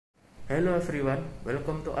Hello everyone,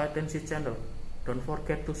 welcome to Aoitenshi channel. Don't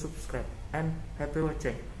forget to subscribe and happy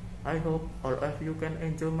watching. I hope all of you can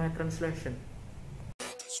enjoy my translation.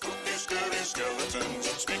 Spooky, scary skeletons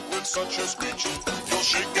speak with such a screech. You'll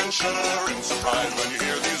shake and shudder in surprise when you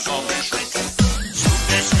hear these zombies shriek.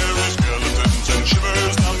 Spooky, scary skeletons and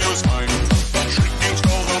shivers down your spine. That shrieking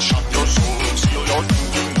skull will shock your soul and seal your doom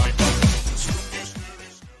tonight. Spooky, scary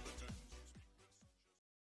skeletons.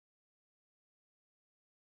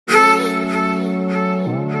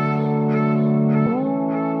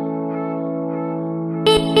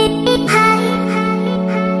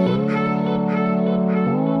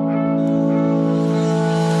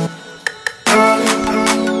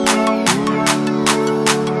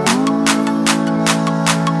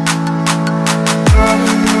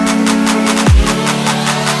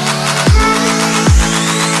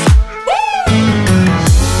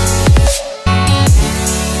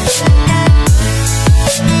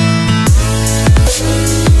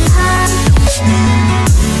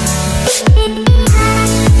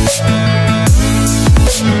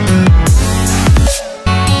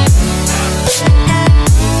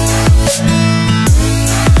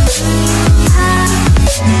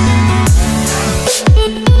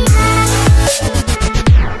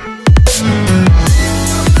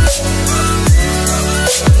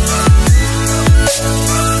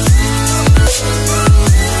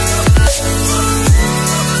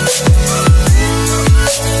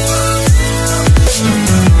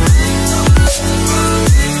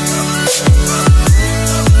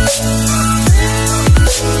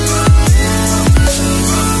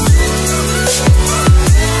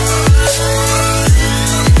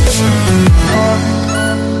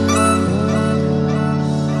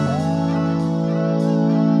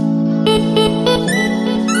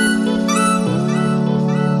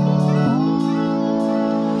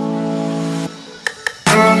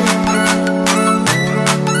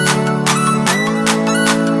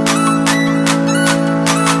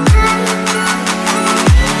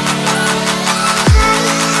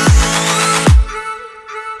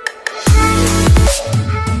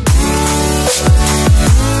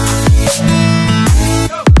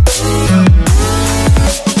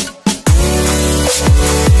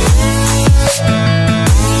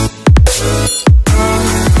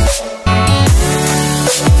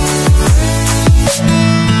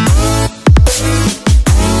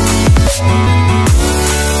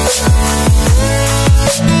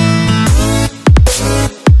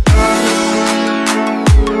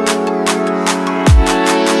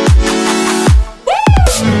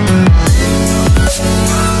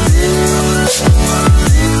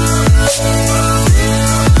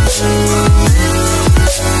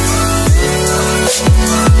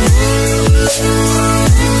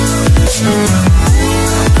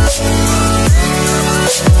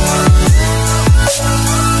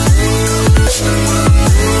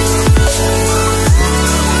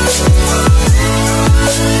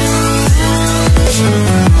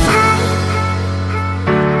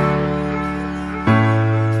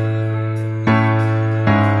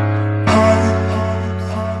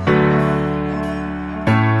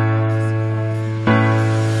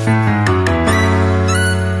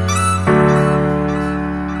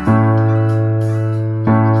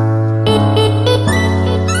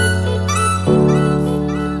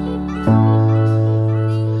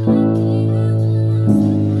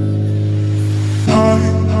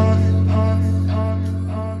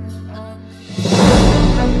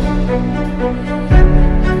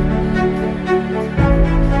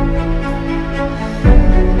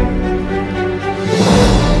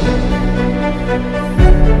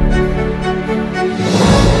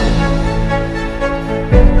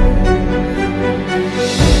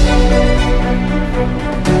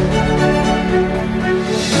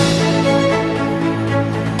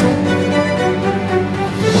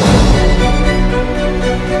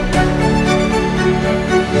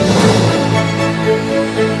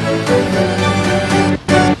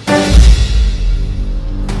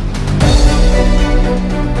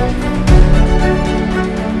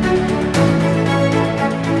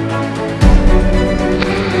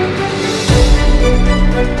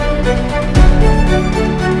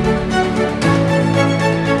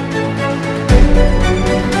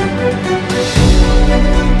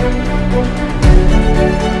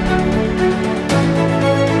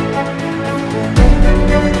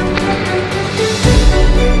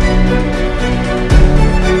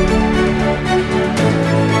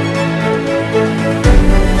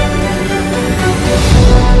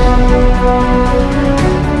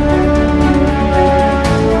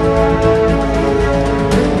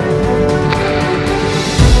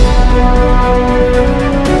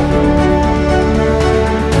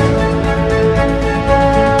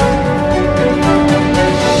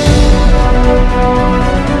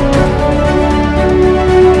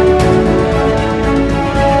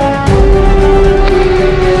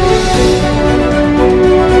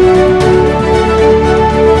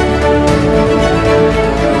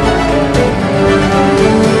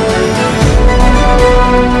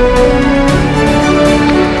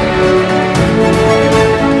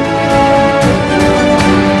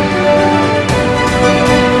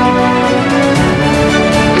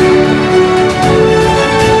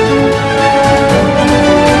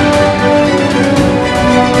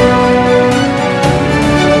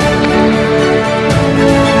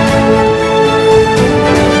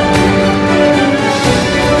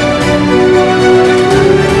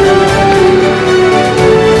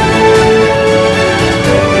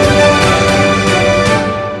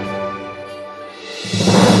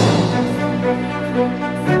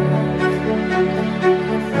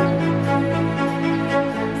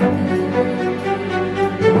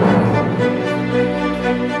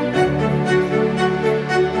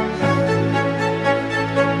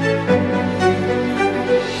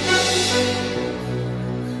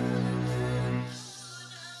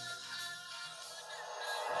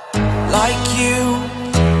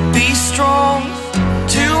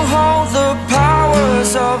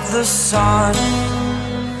 the sun.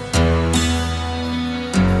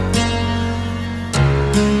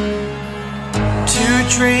 To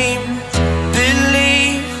dream,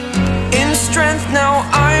 believe in strength. Now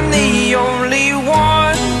I'm the only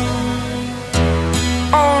one,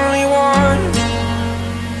 only one.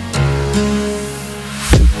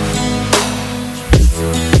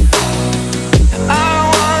 I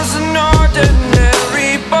was an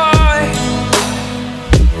ordinary boy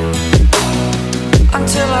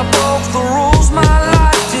until I broke the rules. My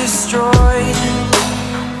life destroyed,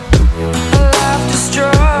 life destroyed.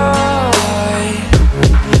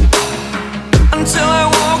 Until I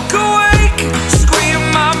walk awake, scream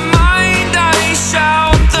my mind, I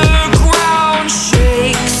shout, the ground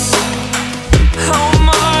shakes. How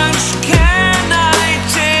much can I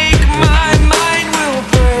take? My mind will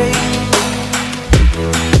break.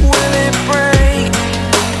 Will it break?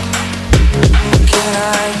 Can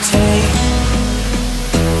I take?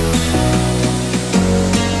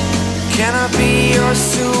 Can I be your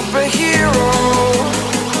superhero?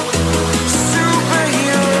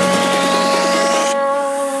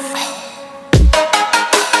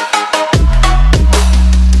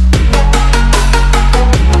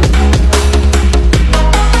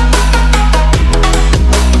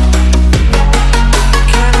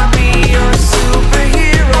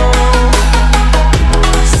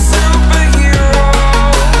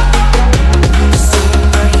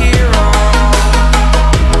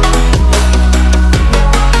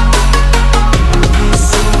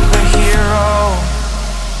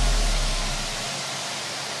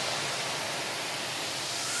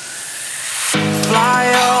 Fly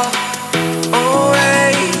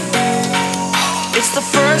away. It's the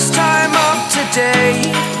first time of today.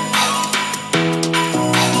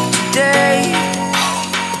 Today.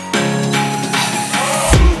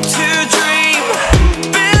 To dream,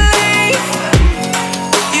 believe.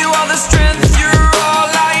 You are the strength, you're all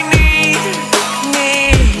I need.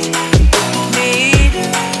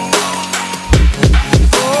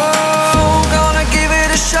 Oh, gonna give it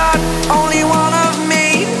a shot. Only one of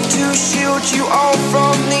me to shield you all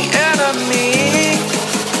from the enemy.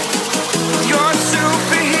 You're a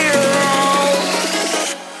superhero.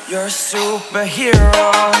 You're a superhero.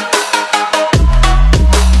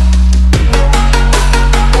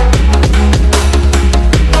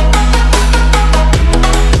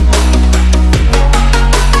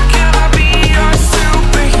 Can I be your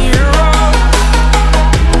superhero?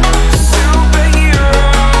 Superhero.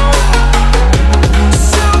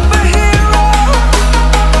 Superhero.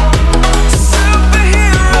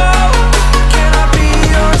 Superhero. Can I be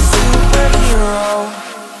your superhero?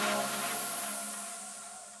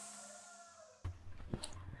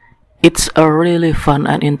 It's a really fun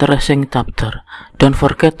and interesting chapter. Don't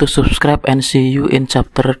forget to subscribe and see you in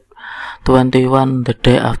chapter 21 the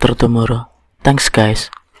day after tomorrow. Thanks guys.